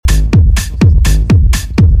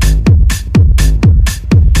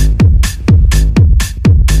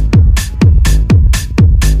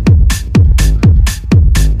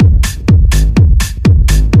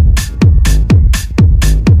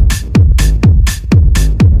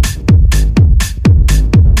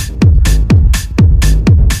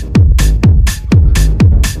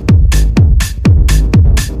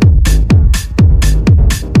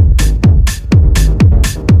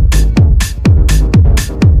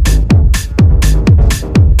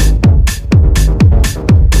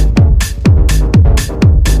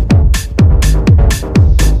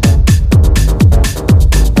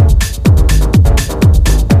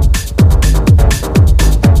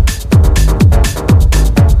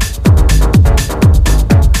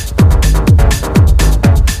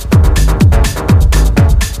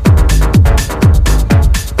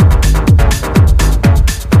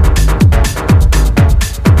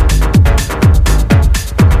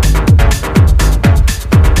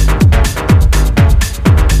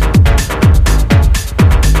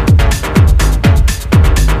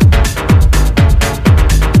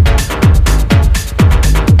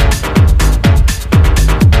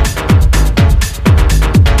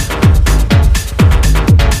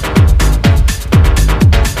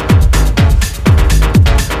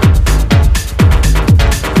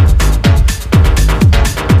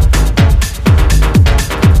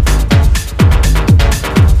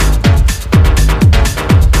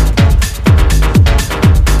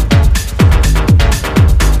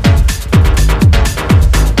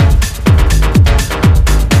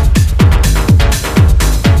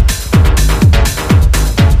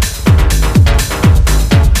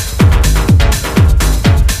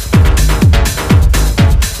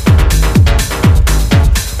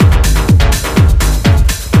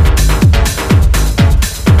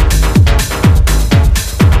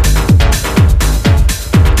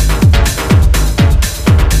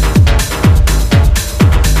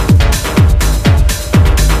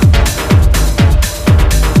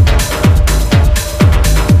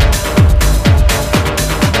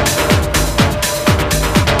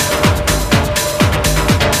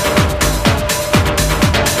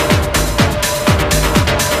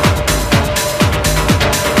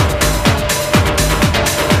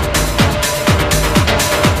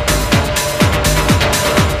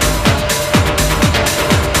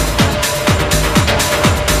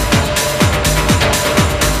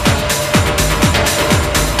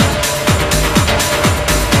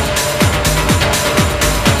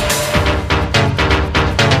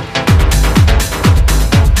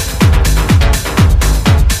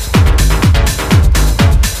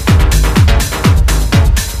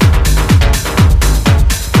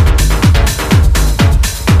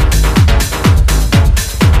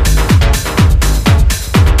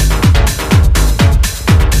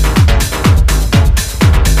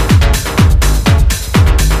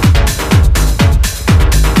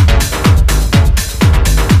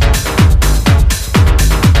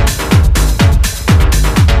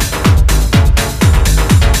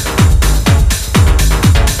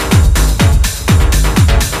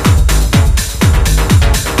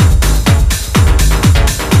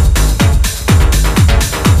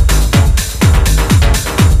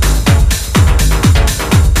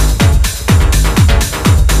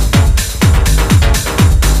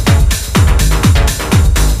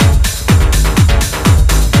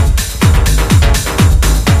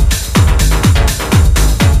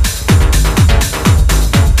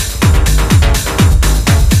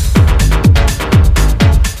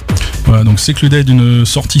Voilà, donc Secluded, une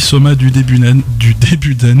sortie Soma du début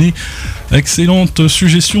d'année. Excellente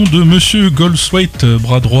suggestion de Monsieur Goldthwait,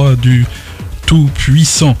 bras droit du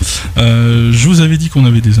tout-puissant. Je vous avais dit qu'on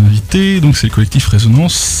avait des invités, donc c'est le collectif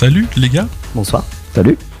Résonance. Salut les gars. Bonsoir.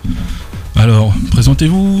 Salut. Alors,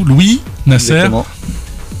 présentez-vous, Louis, Nasser. Exactement.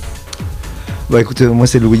 Bah écoute, moi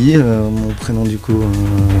c'est Louis, mon prénom du coup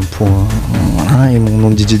voilà, et mon nom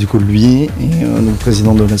de DJ du coup Louis, et donc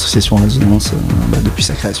président de l'association Résonance depuis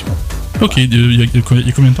sa création. Ok, il y a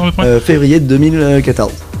combien de temps à peu près Février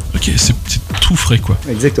 2014. Ok, c'est tout frais quoi.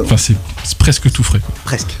 Exactement. Enfin c'est presque tout frais quoi.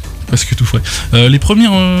 Presque tout frais. Les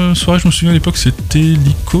premières soirées, je me souviens à l'époque, c'était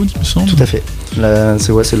l'Icône, il me semble. Tout à fait. Là,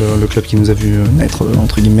 c'est le club qui nous a vu naître,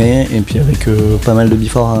 entre guillemets, et puis avec pas mal de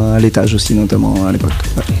before à l'étage aussi, notamment à l'époque.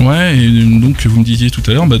 Ouais, et donc vous me disiez tout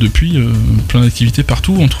à l'heure, depuis plein d'activités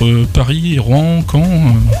partout, entre Paris, Rouen,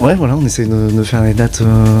 Caen. Ouais, voilà, on essaie de faire les dates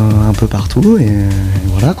un peu partout, et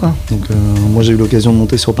voilà quoi. Donc moi j'ai eu l'occasion de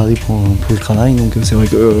monter sur Paris pour le travail, donc c'est vrai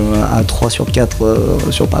qu'à 3 sur 4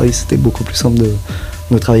 sur Paris, c'était beaucoup plus simple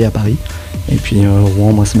de travailler à Paris. Et puis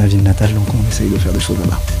Rouen, moi c'est ma ville natale, donc on essaye de faire des choses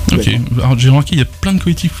là-bas. Ok, alors j'ai remarqué il y a plein de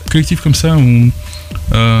collectifs comme ça,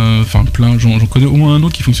 enfin plein, j'en connais au moins un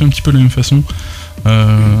autre qui fonctionne un petit peu de la même façon.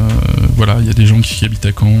 Voilà, il y a des gens qui habitent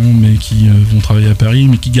à Caen, mais qui vont travailler à Paris,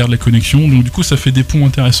 mais qui gardent la connexion, donc du coup ça fait des ponts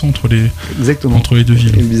intéressants entre les deux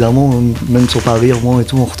villes. Et bizarrement, même sur Paris, Rouen et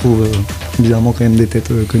tout, on retrouve bizarrement quand même des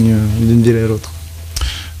têtes connues d'une ville à l'autre.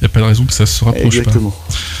 Il n'y a pas de raison que ça se rapproche. Exactement.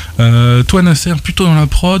 Pas. Toi Nasser, plutôt dans la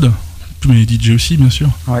prod, mais DJ aussi bien sûr.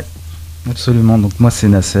 Ouais, absolument. Donc moi c'est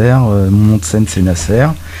Nasser, mon nom de scène c'est Nasser,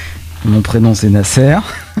 mon prénom c'est Nasser.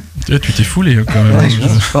 Tu t'es foulé quand même. Ouais, je me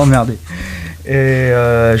suis pas emmerdé. Et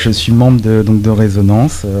je suis membre de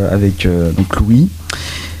Résonance avec donc Louis,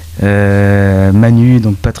 Manu,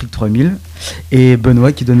 donc Patrick 3000 et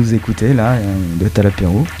Benoît qui doit nous écouter là, doit être à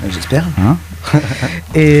l'apéro. J'espère. Hein.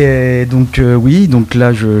 Et donc oui, donc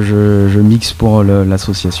là je mixe pour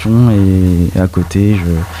l'association et à côté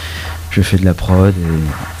je fais de la prod.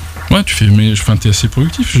 Ouais, t'es assez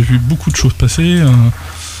productif, j'ai vu beaucoup de choses passer.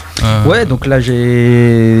 Ouais, donc là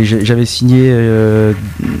j'avais signé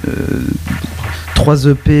 3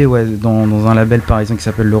 EP dans un label parisien qui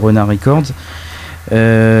s'appelle le Renard Records, qui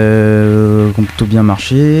ont plutôt bien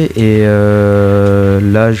marché, et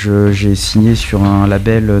là j'ai signé sur un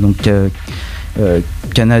label donc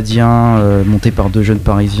canadien monté par 2 jeunes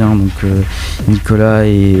parisiens, donc Nicolas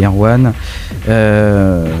et Erwan.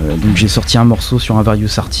 Donc j'ai sorti un morceau sur un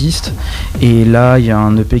Various Artist, et là il y a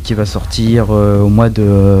un EP qui va sortir au mois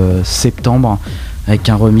de septembre avec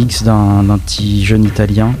un remix d'un petit jeune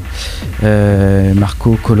italien,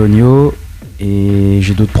 Marco Cologno, et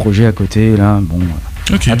j'ai d'autres projets à côté là,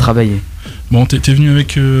 à travailler. Bon, t'es venu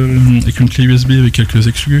avec une clé USB avec quelques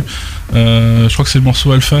exclus. Je crois que c'est le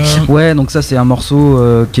morceau Alpha. Ouais, donc ça c'est un morceau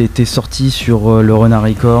qui a été sorti sur le Renard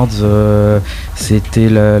Records. C'était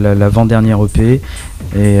l'avant-dernière EP.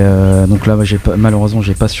 Et donc là, malheureusement,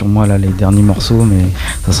 j'ai pas sur moi là les derniers morceaux, mais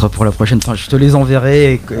ça sera pour la prochaine fois. Je te les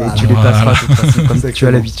enverrai et tu les passeras de toute façon, comme tu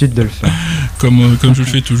as l'habitude de le faire. Comme je le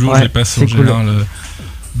fais toujours, je les passe en général.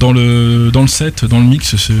 Dans le set, dans le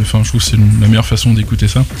mix, je trouve que c'est la meilleure façon d'écouter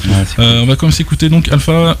ça. Ouais, cool. On va commencer à écouter donc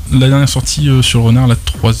Alpha, la dernière sortie sur Renard, la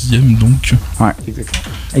 3e donc. Ouais,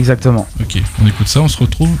 exactement. Ok, on écoute ça, on se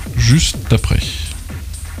retrouve juste après.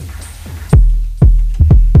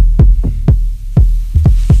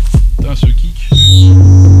 Putain, ce kick.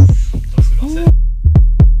 Putain, c'est Marcel.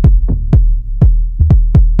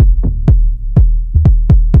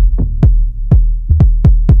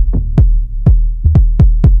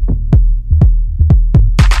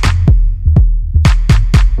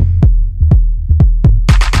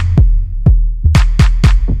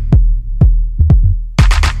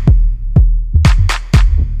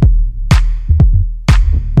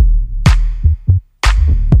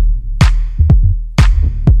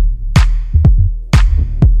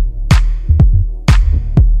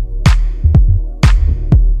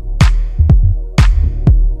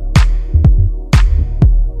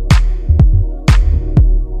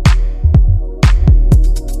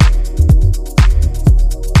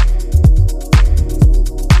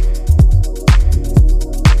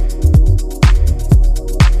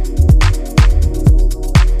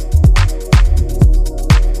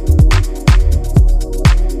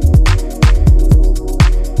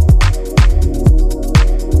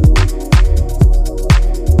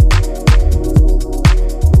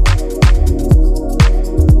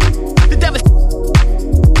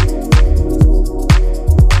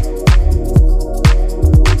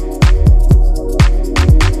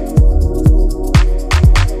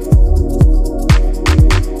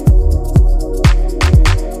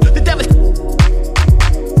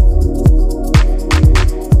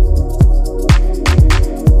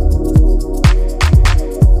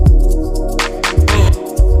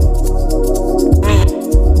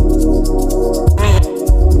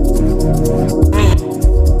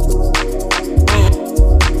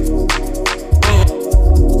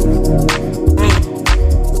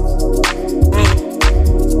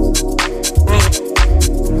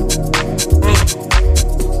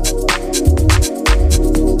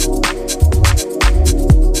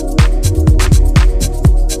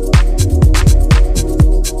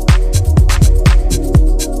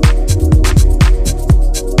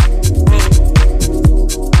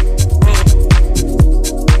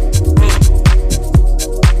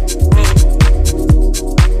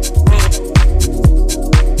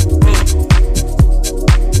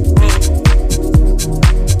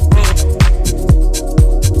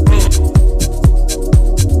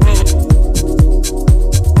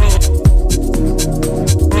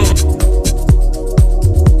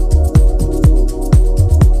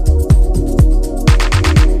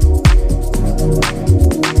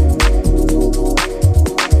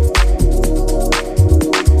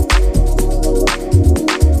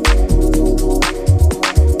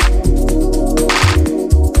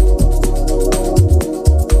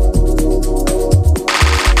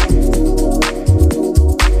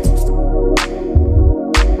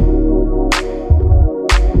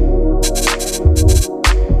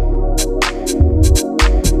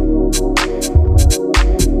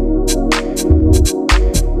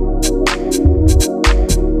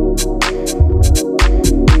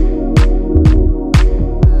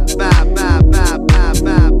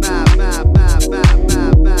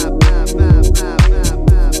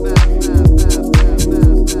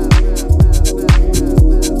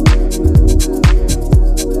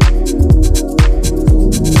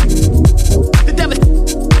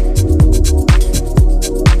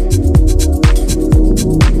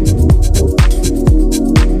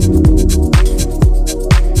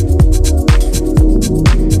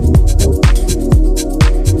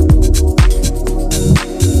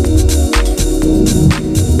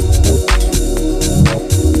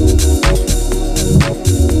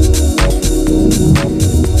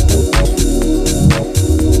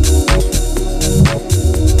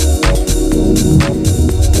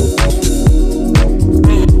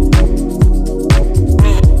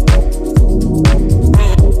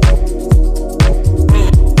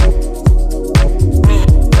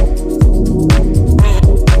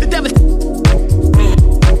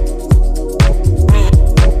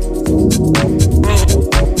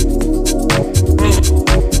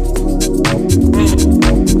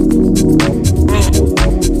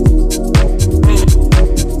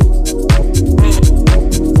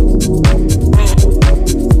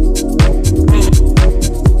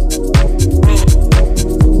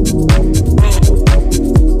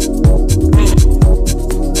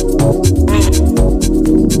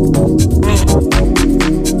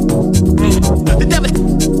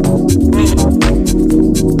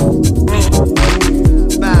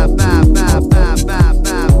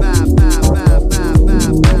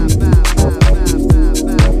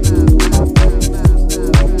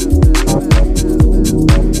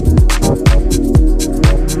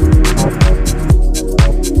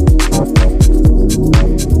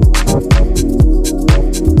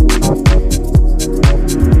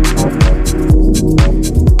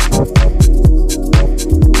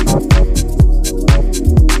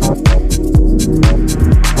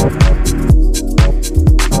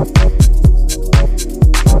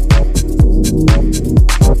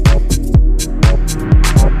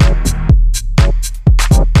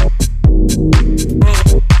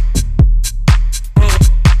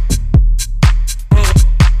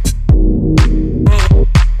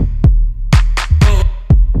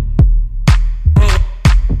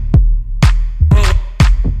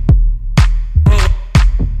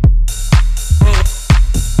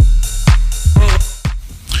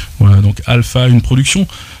 avec Alpha, une production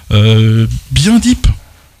bien deep,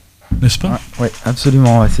 n'est-ce pas? Ouais,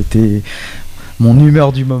 absolument. Ouais, c'était mon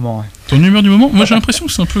humeur du moment. Ouais. Ton humeur du moment? Moi j'ai l'impression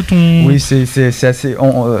que c'est un peu ton... Oui, c'est assez... c'est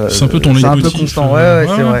un peu ton leitmotiv. C'est un peu constant, ouais,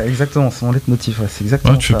 c'est vrai, exactement, c'est mon leitmotiv, ouais, c'est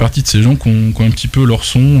exactement tu fais partie de ces gens qui ont un petit peu leur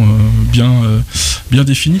son bien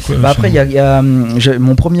défini, quoi. Bah après, il y a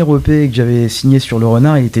mon premier EP que j'avais signé sur Le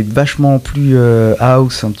Renard, il était vachement plus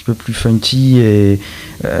house, un petit peu plus funky, et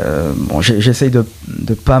j'essaye de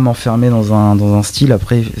pas m'enfermer dans un style.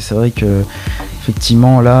 Après, c'est vrai que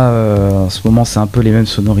effectivement là en ce moment c'est un peu les mêmes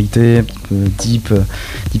sonorités, deep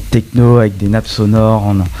techno avec des nappes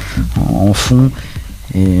sonores en fond,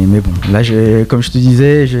 mais bon là comme je te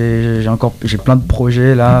disais j'ai plein de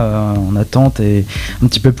projets là en attente et un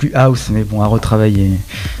petit peu plus house, mais bon à retravailler.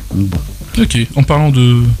 Donc, bon. Ok, en parlant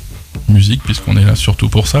de musique, puisqu'on est là surtout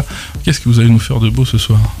pour ça, qu'est-ce que vous allez nous faire de beau ce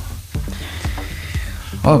soir?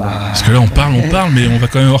 Parce que là on parle, mais on va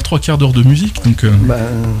quand même avoir 3/4 d'heure de musique, donc...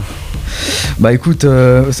 Bah écoute,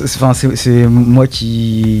 c'est moi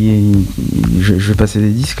qui je vais passer des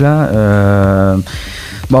disques là.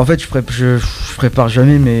 En fait je prépare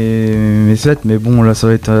jamais mes sets, mais bon là ça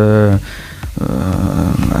va être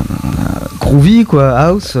groovy quoi,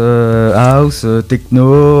 house,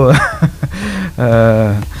 techno.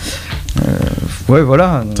 Ouais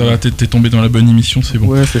voilà. Ça va, t'es tombé dans la bonne émission, c'est bon.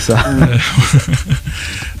 Ouais c'est ça.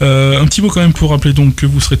 Un petit mot quand même pour rappeler donc que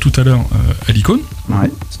vous serez tout à l'heure à l'Icône. Ouais,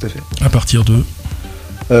 tout à fait. À partir de...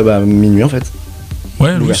 minuit en fait.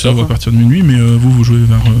 Ouais, oui, ça va à partir de minuit, mais vous jouez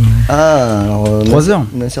vers... alors... 3h.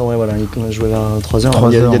 Ouais, voilà, on a joué vers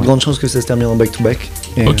 3h. Il y a de grandes chances que ça se termine en back-to-back.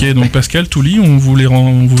 Ok, donc Pascal, Touli, on vous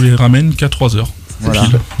les ramène qu'à 3h.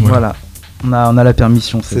 Voilà. On a la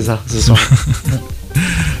permission. C'est ça.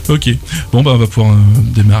 Ok, bon bah on va pouvoir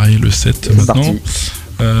démarrer le set maintenant. Parti.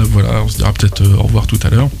 Voilà, on se dira peut-être au revoir tout à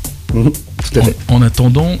l'heure. Tout à fait. En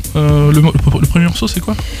attendant, le premier morceau c'est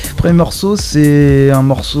quoi? Le premier morceau c'est un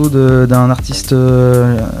morceau d'un artiste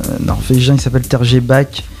norvégien qui s'appelle Terje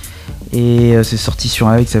Bak, et c'est sorti sur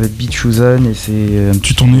un mec qui s'appelle Beachusen, et c'est...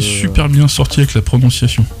 Tu t'en es super bien sorti avec la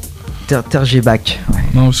prononciation. Terje Bak, ouais.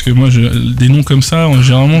 Non, parce que moi des noms comme ça,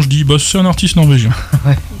 généralement je dis bah c'est un artiste norvégien.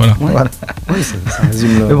 Ouais. Voilà. Ouais, ça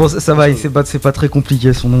résume. Mais bon, ça va, c'est pas très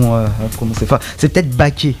compliqué son nom à prononcer. Enfin, c'est peut-être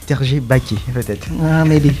Baké, Terje Baké, peut-être. Ah,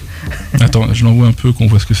 maybe. Attends, je l'envoie un peu qu'on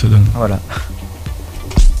voit ce que ça donne. Voilà.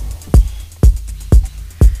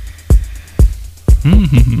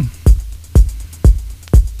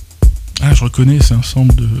 Ah, je reconnais, c'est un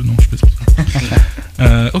sample de... Non, je plaisante.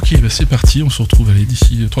 Ok, bah c'est parti, on se retrouve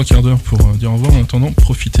d'ici 3/4 d'heure pour dire au revoir. En attendant,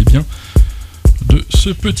 profitez bien de ce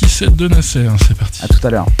petit set de Nasser. C'est parti. À tout à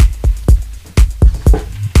l'heure.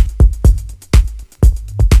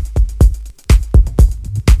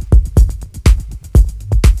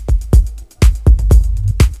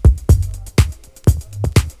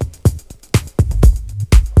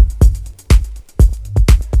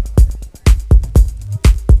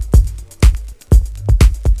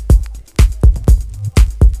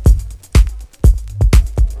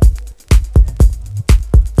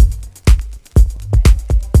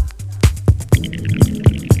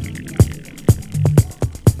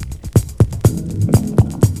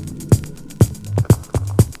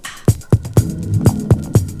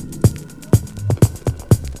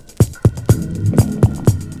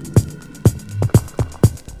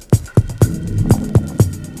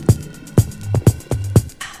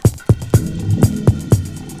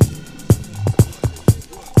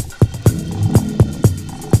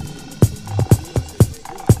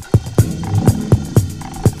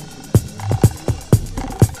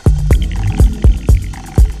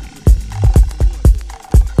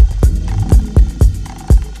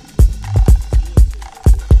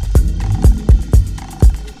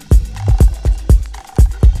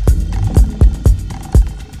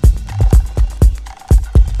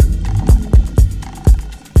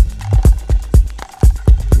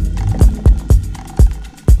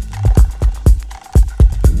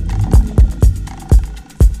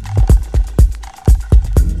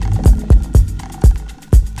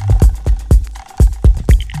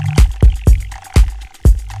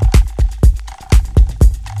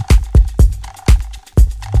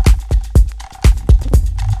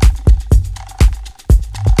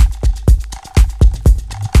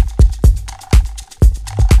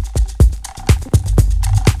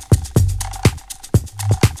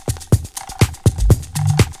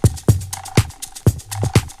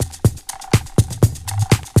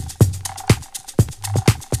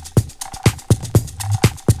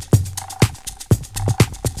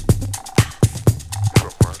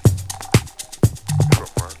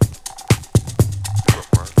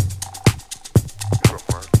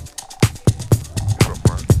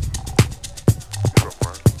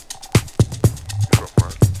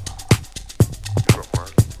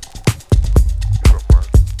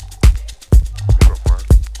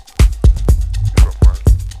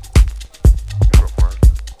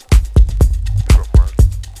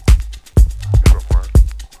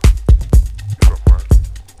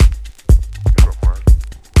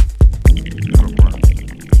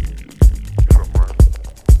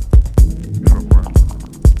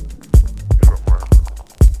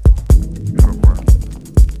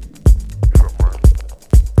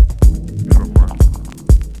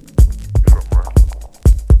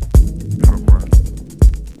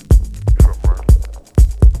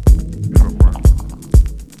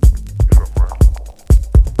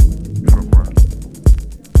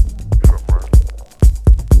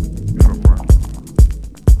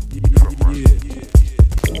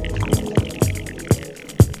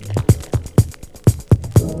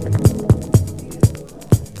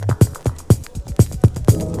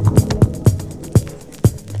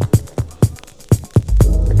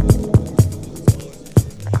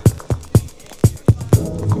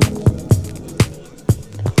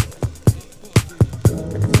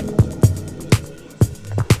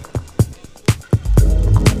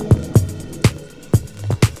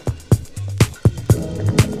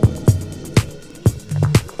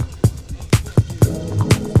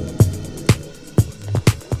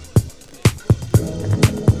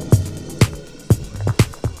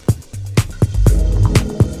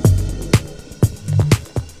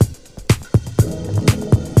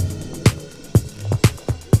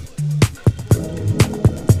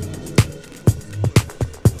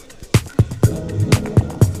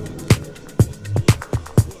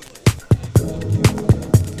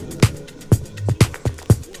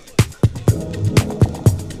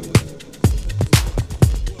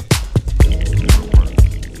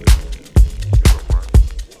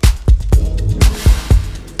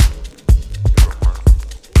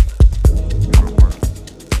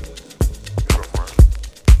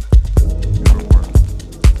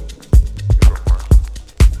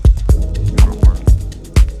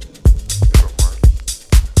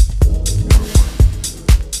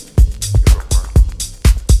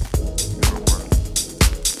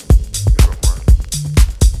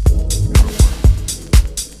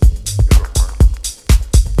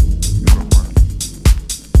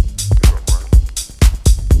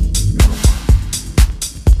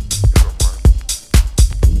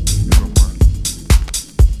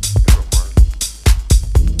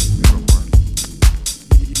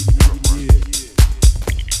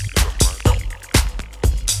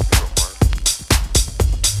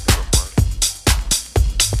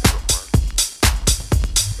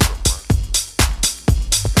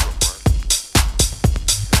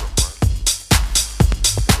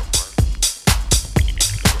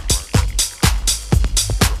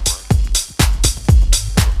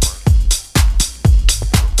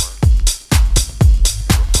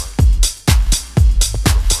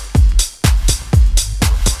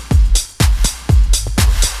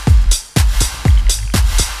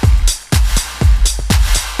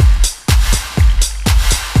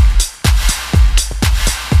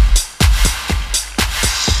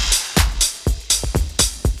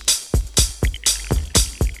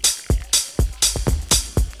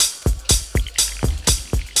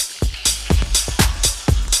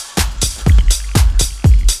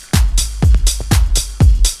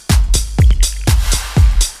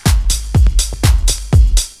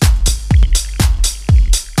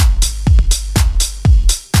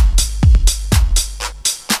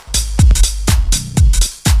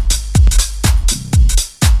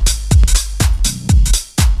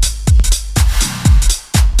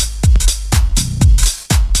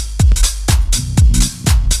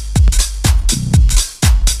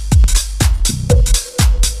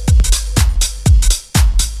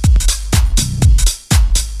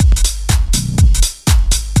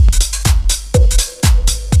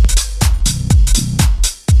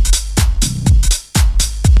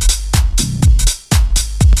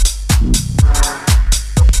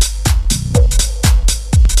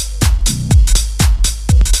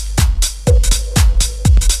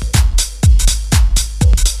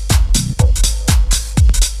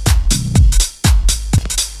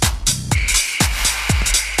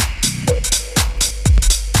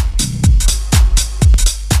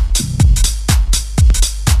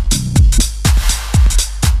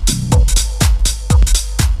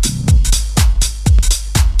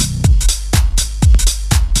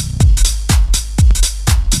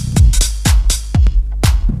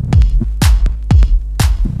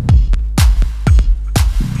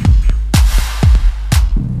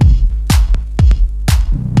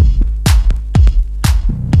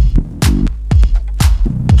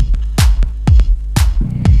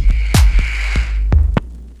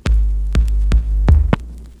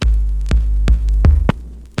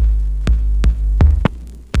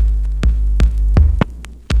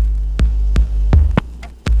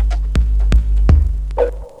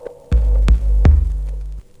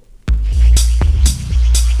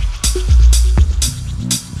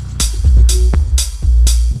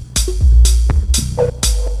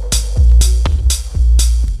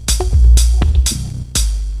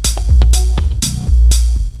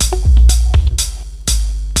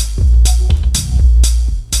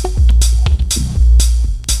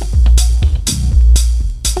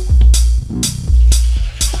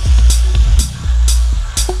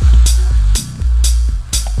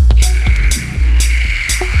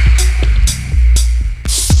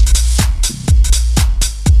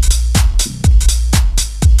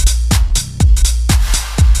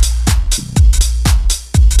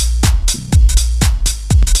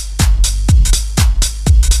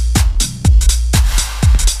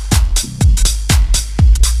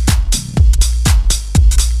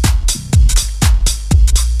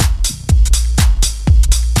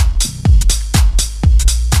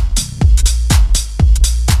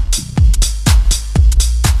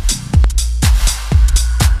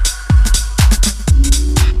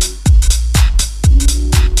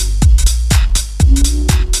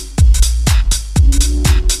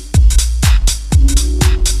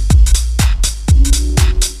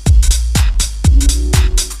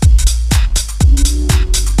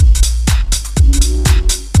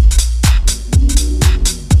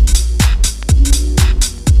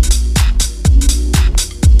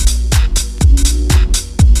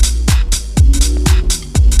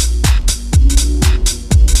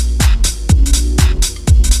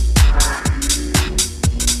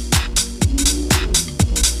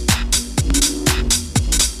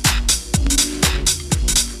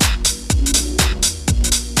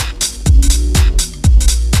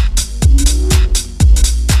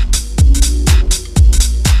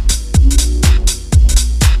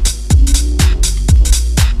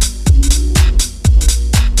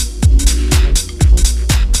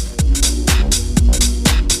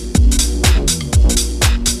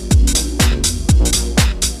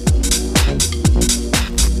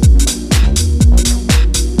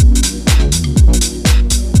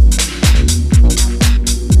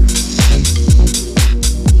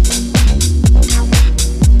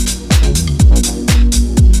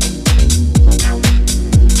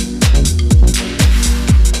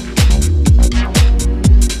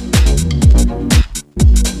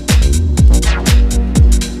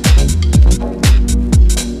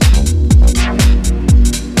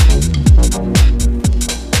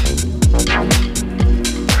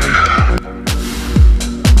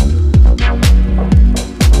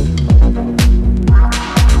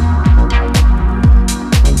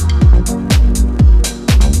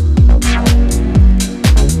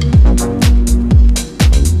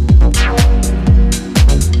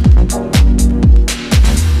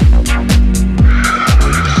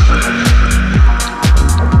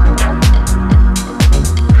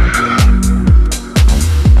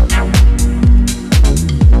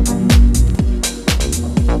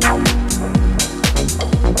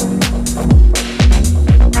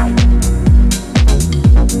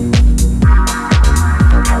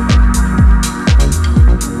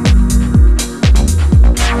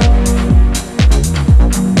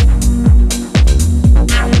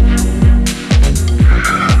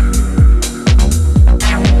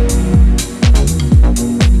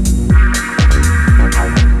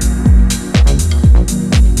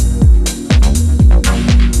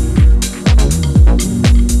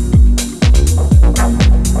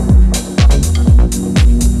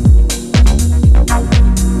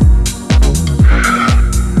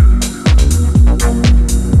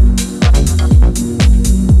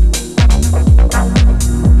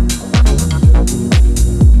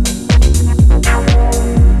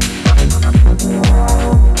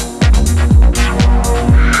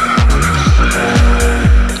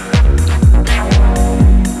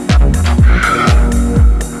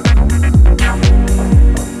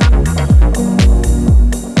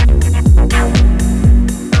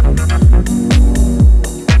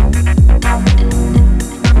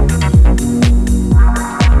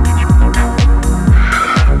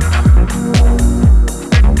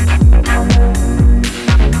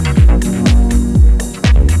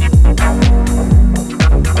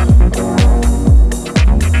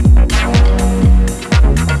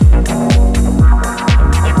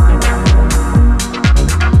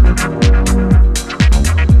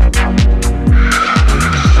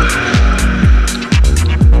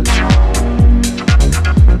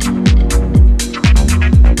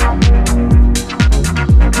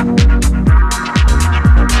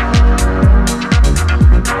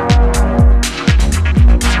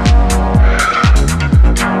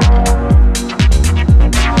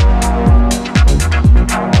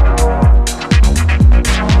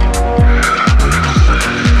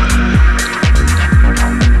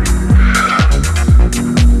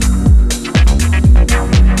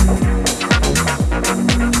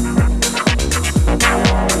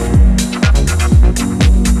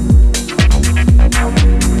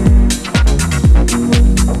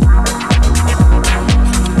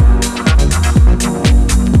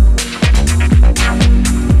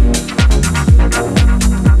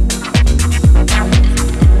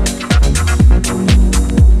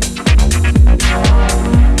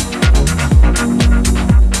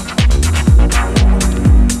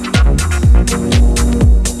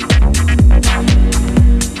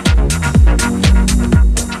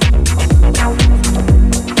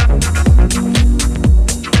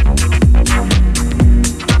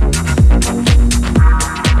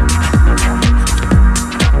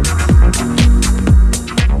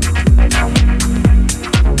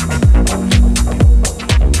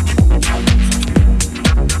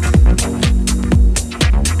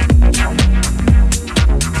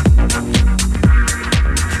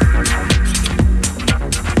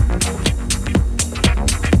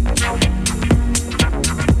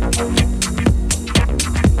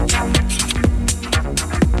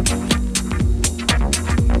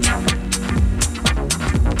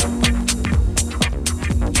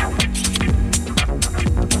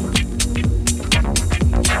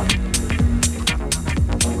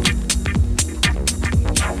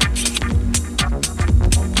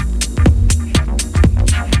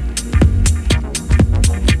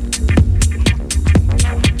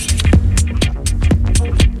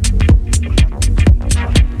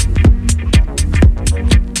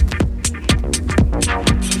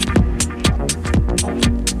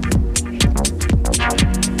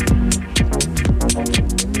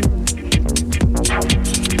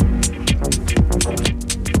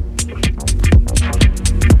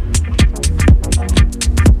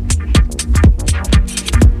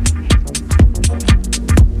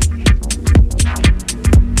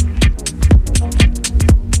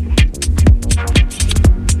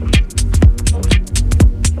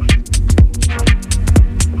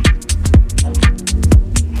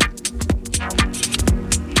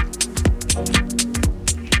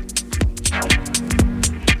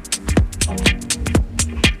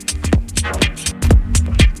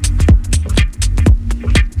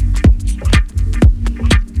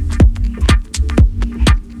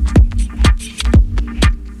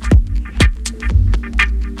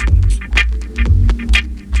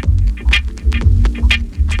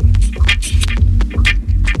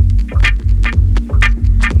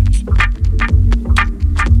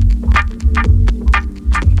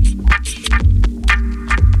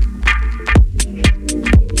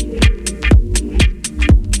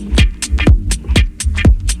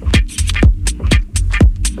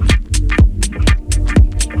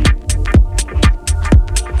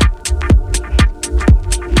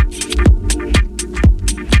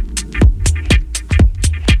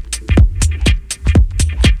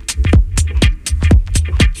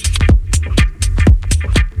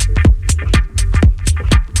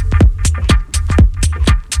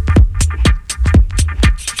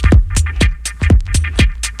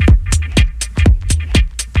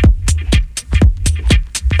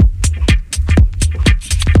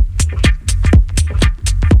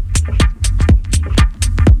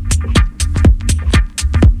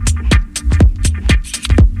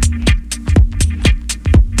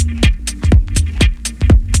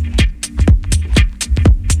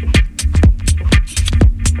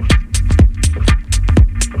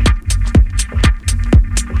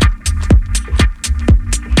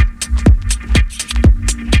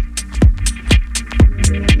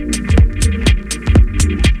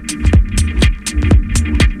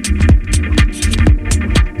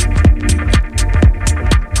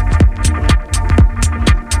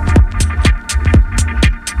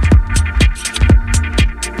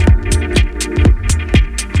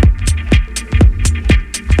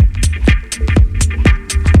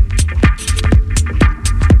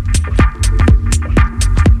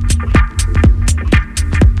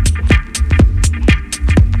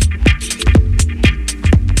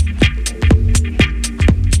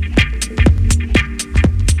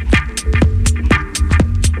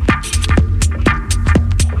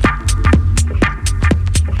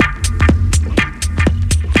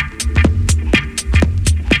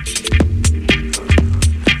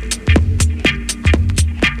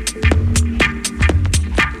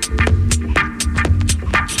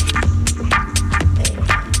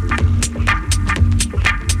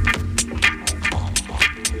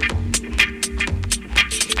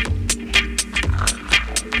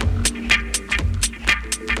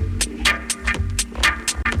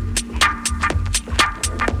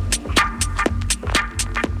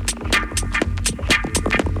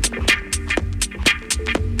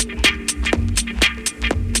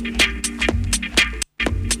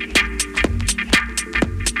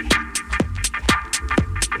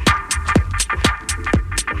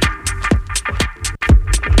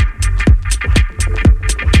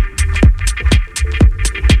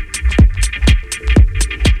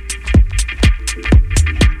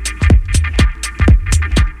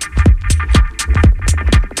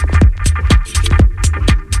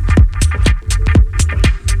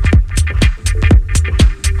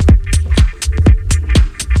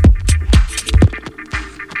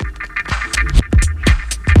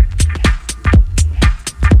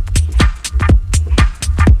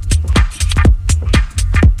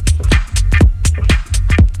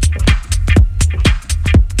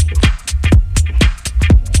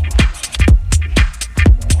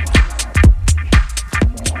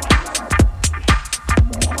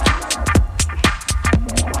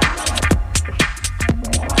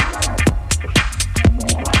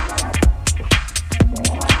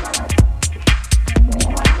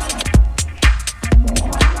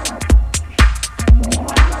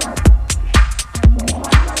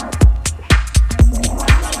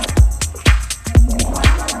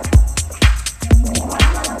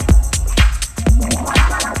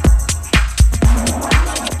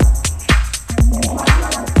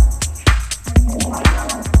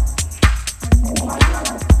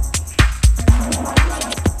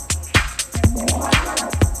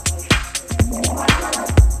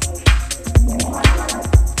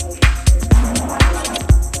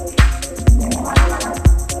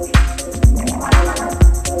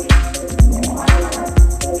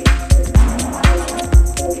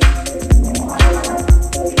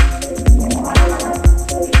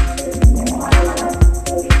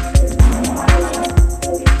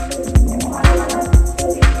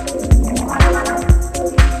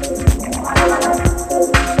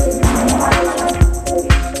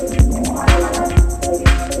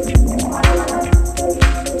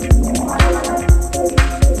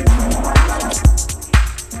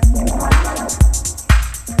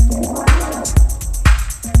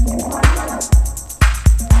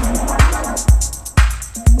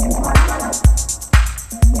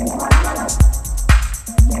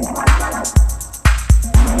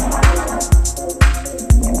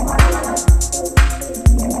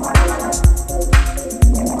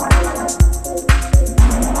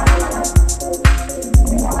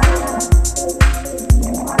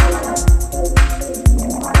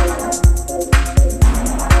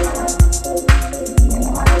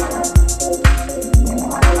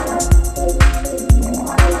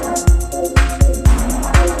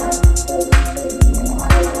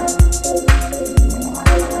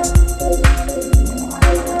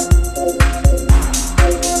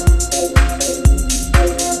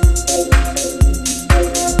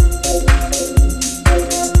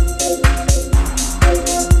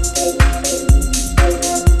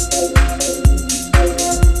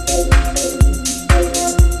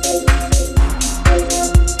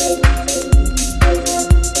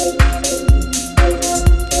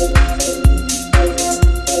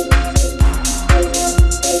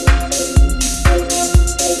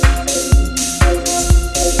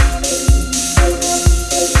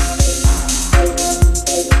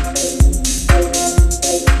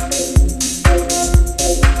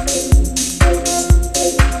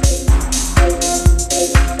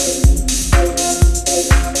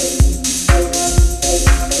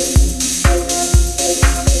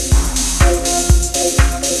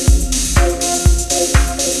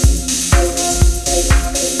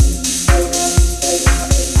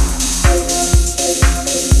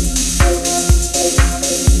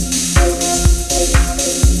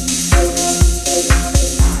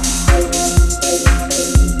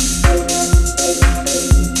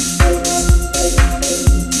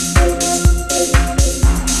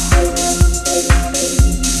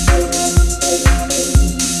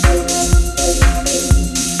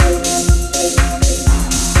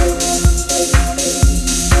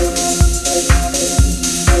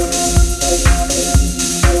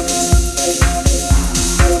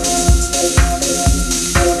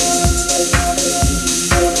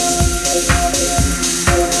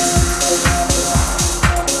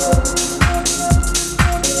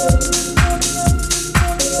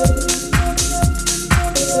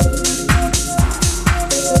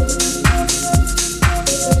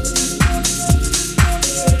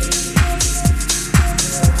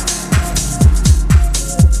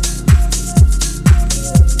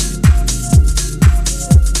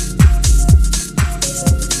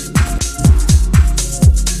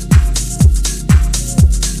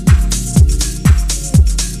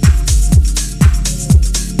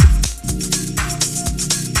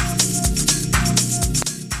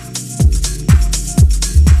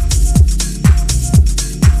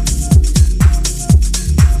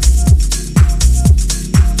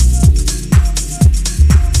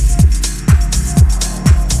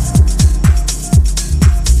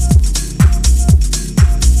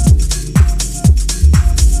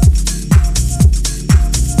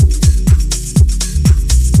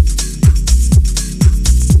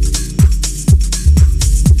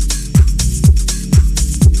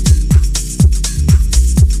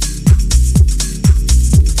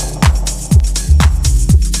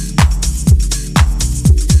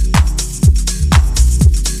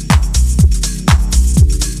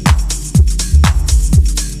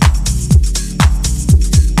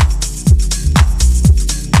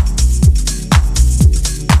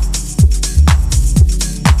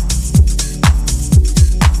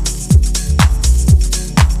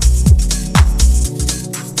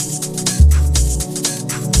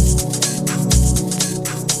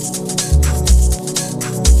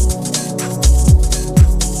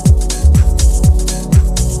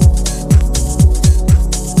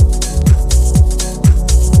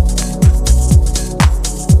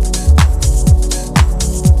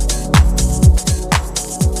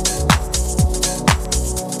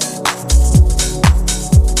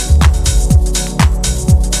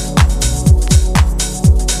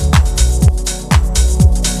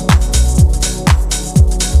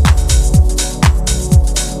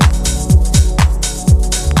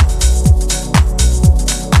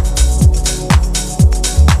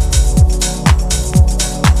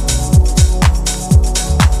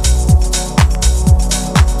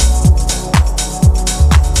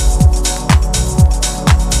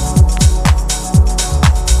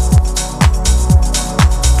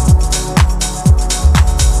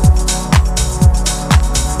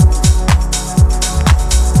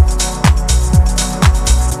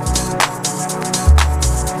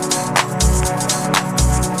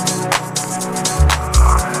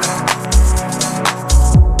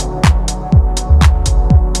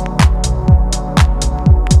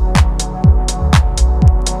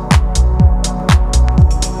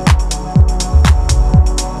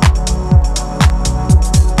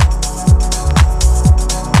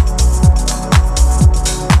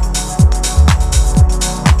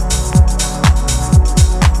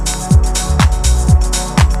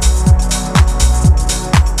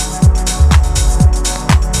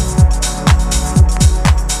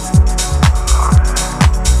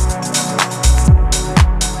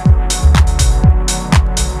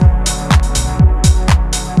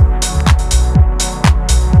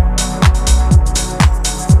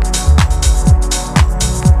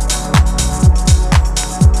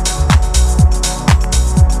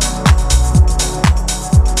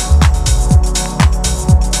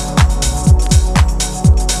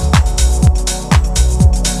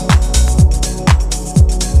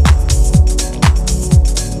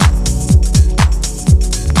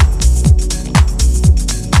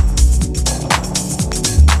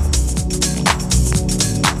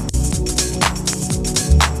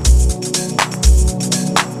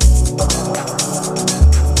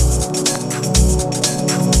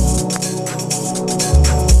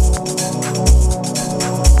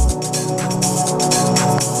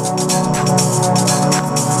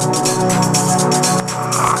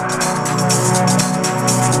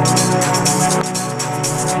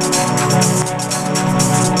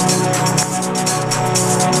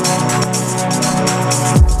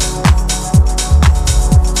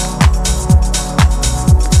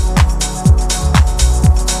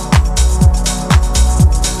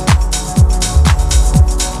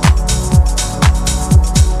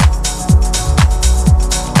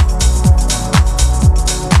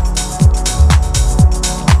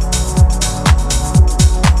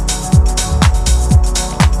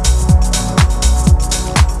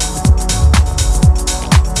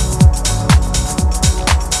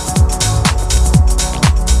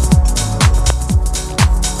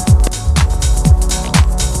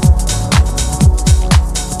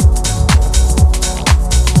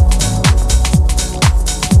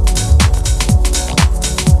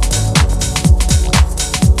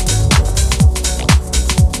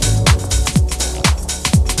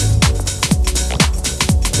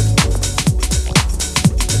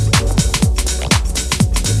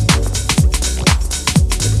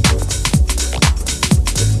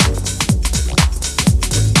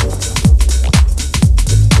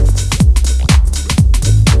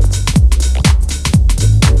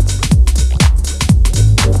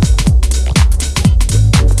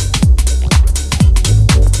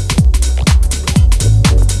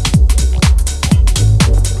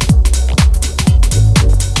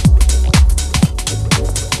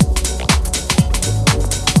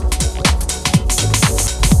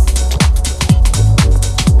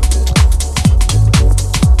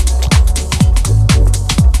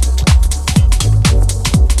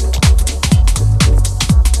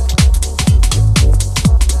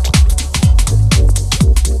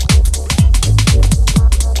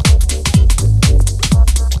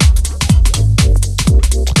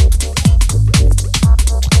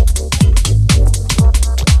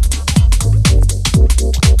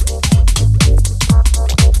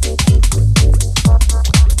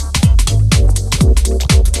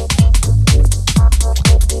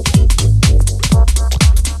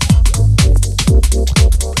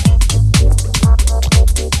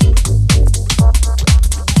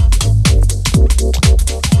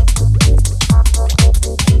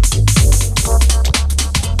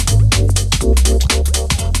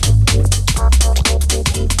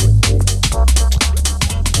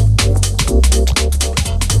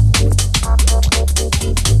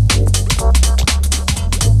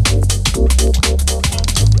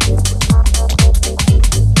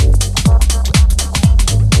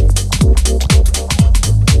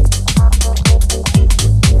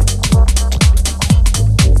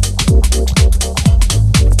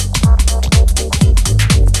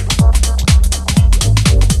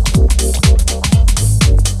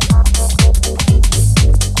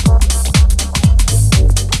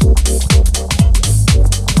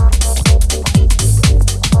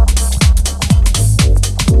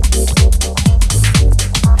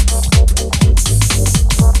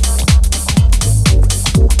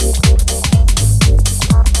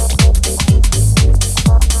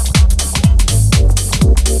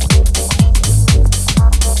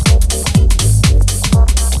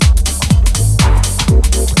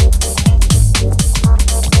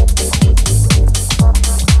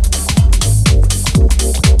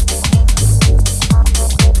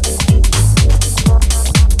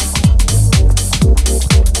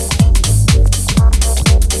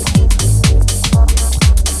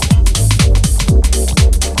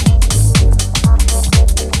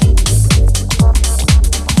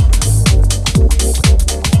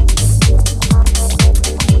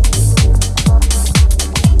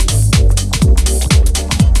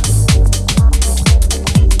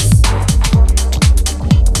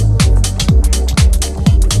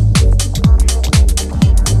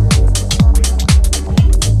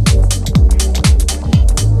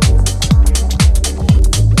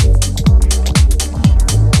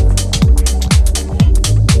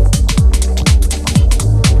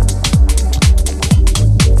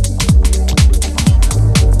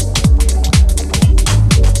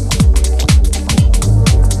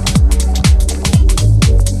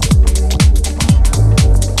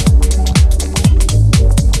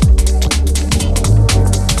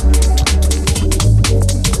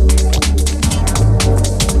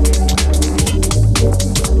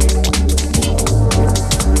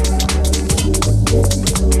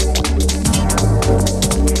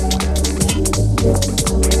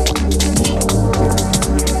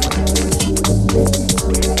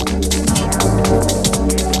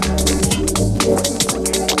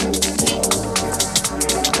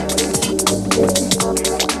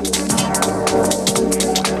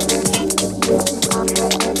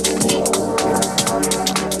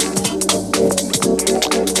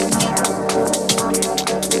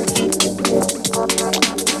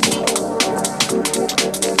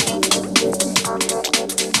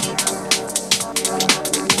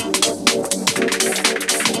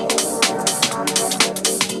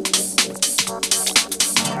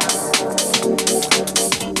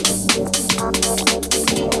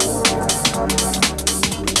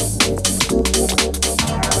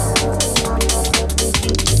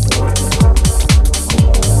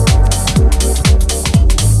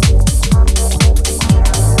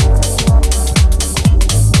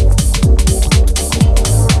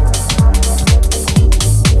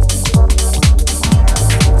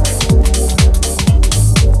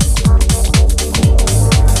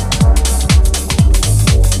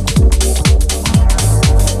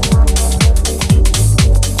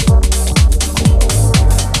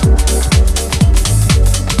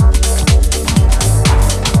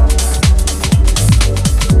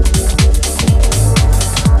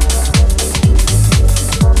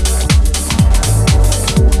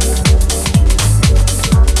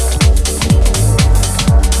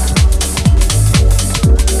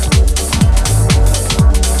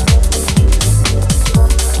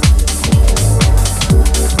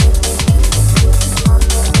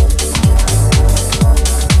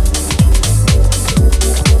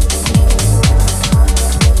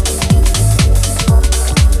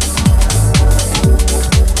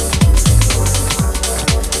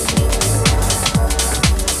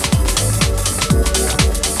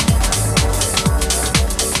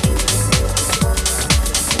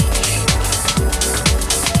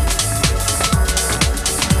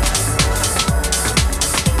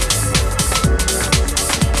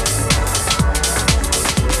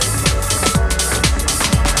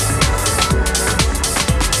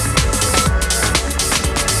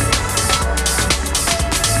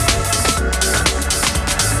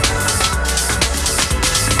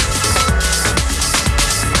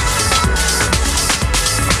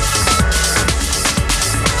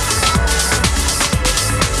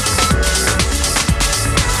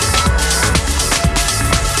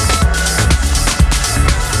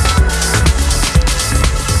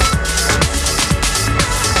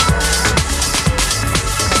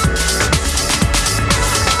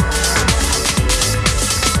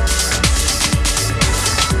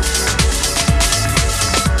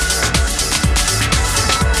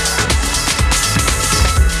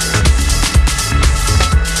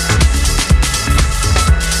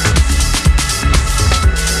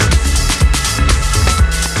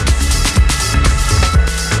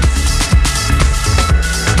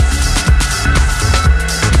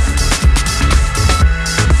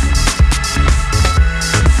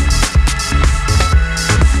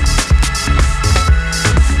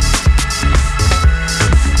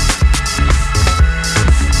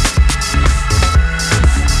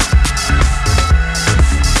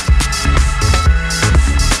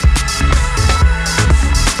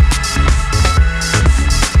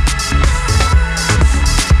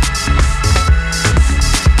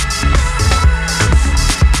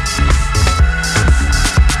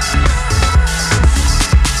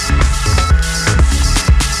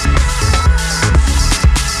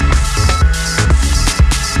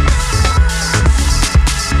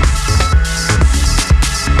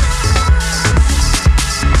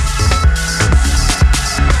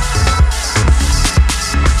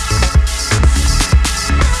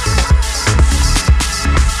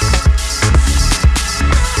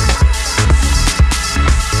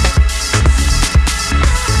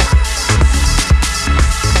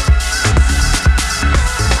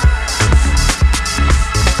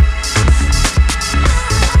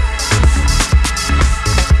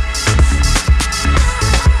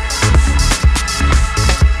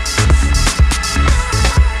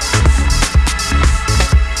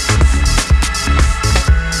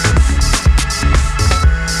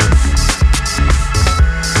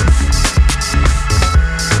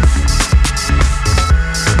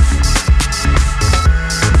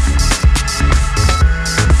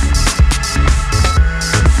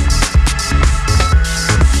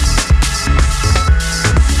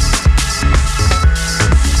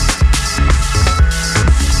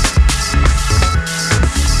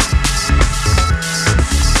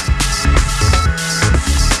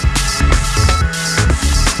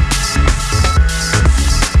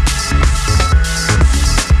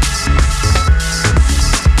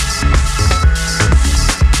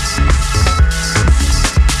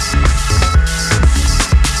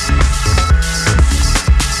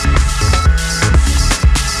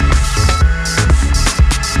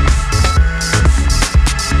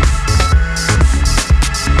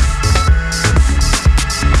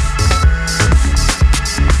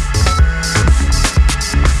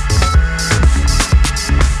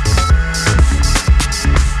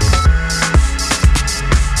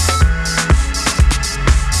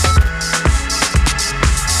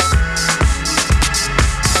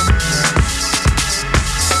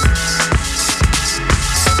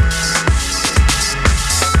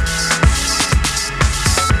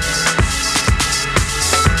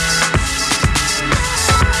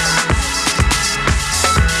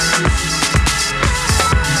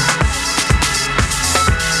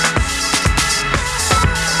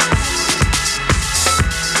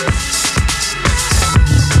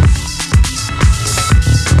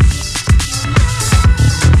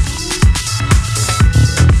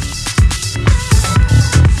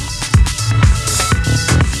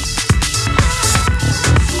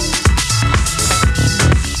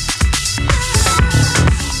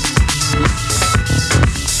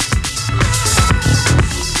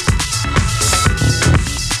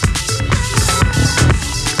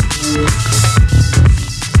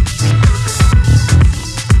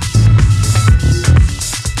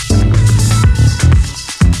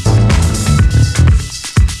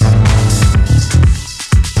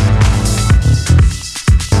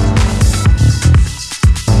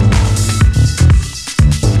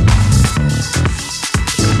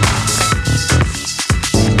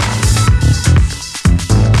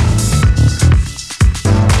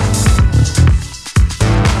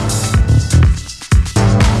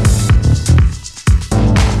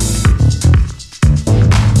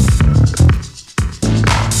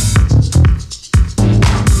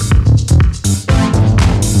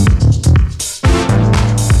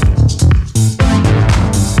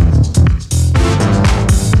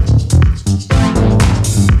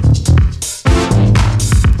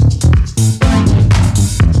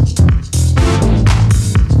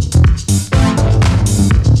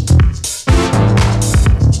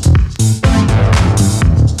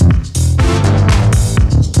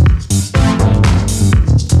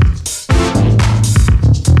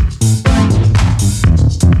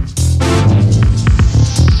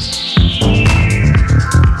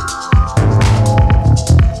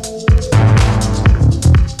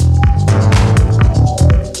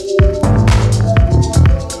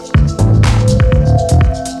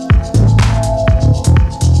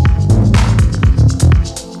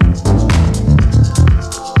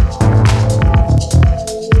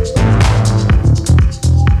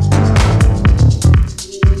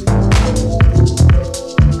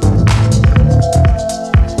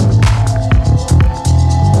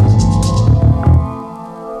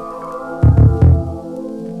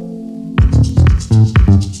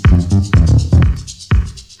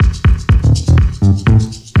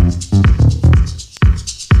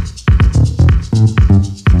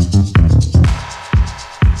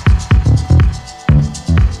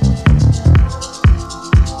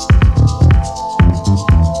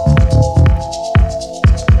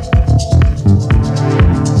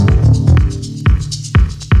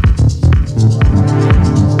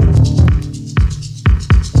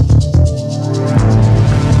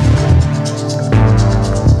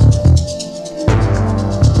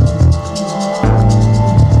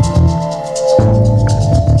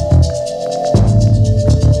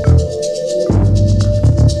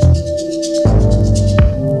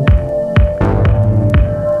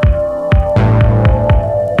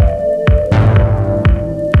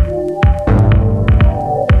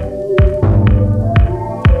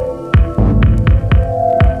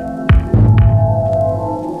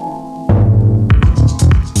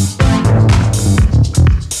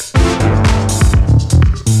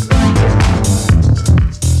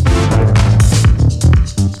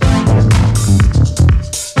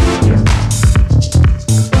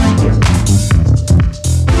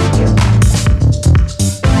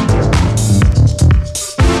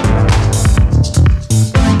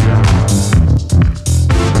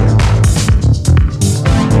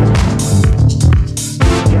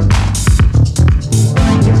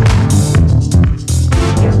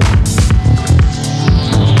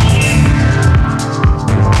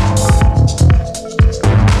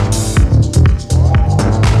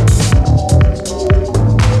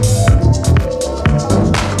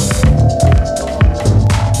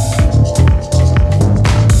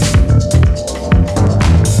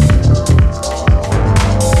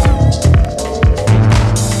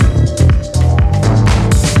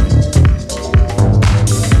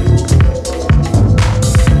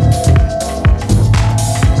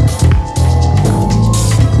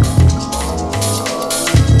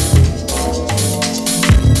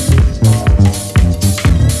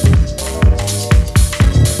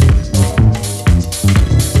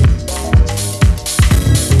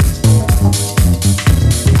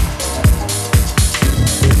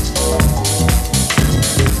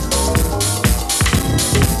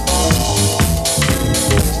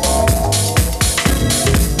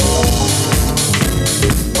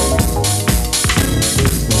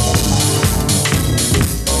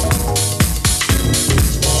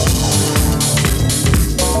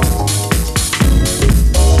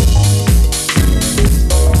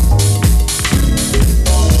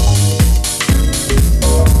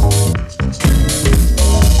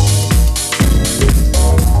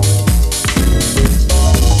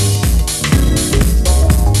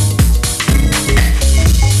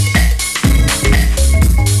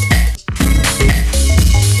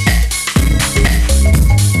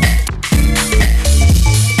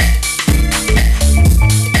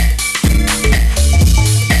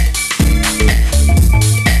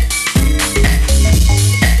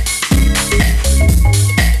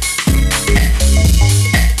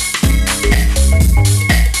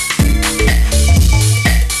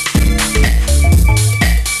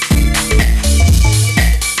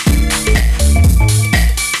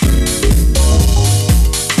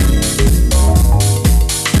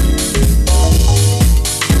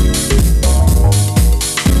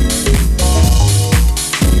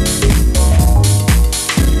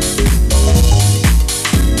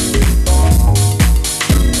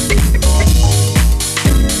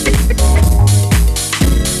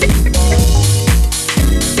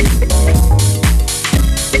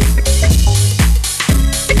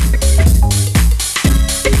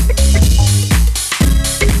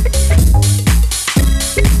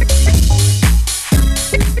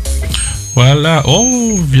 Voilà,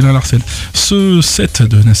 oh, vilain Larsen. Ce set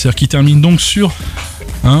de Nasser qui termine donc sur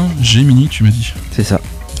un Gemini, tu m'as dit. C'est ça.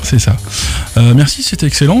 C'est ça. Merci, c'était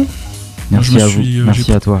excellent. Merci à vous.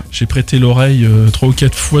 Merci à toi. J'ai prêté l'oreille 3 ou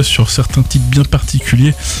 4 fois sur certains titres bien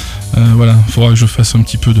particuliers. Voilà, il faudra que je fasse un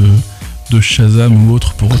petit peu de Shazam ou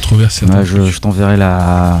autre pour retrouver certains. Je t'enverrai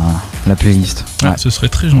la playlist. Ah, ce serait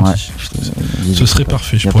très gentil. Ce serait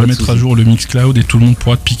parfait. Je pourrais mettre à jour le Mixcloud et tout le monde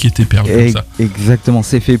pourra te piquer tes perles comme ça. Exactement,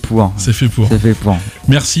 c'est fait pour. C'est fait pour. C'est fait pour.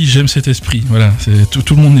 Merci, j'aime cet esprit. Voilà,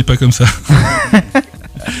 tout le monde n'est pas comme ça.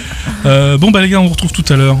 Bon bah les gars, on vous retrouve tout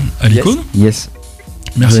à l'heure à l'Icône. Yes.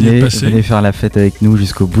 Merci d'être passé. Venez faire la fête avec nous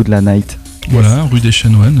jusqu'au bout de la night. Voilà, rue des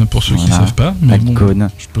Chanoines, pour ceux qui ne savent pas. Mais bon,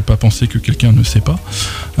 je peux pas penser que quelqu'un ne sait pas.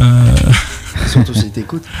 Surtout si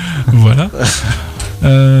t'écoutes. Voilà.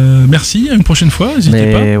 Merci, à une prochaine fois,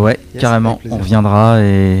 n'hésitez pas. Ouais, yes, carrément, on reviendra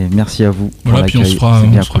et merci à vous. Voilà, puis on se fera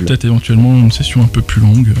peut-être éventuellement une session un peu plus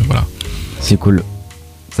longue. Voilà. C'est cool,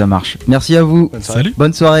 ça marche. Merci à vous. Salut.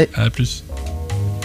 Bonne soirée. À plus.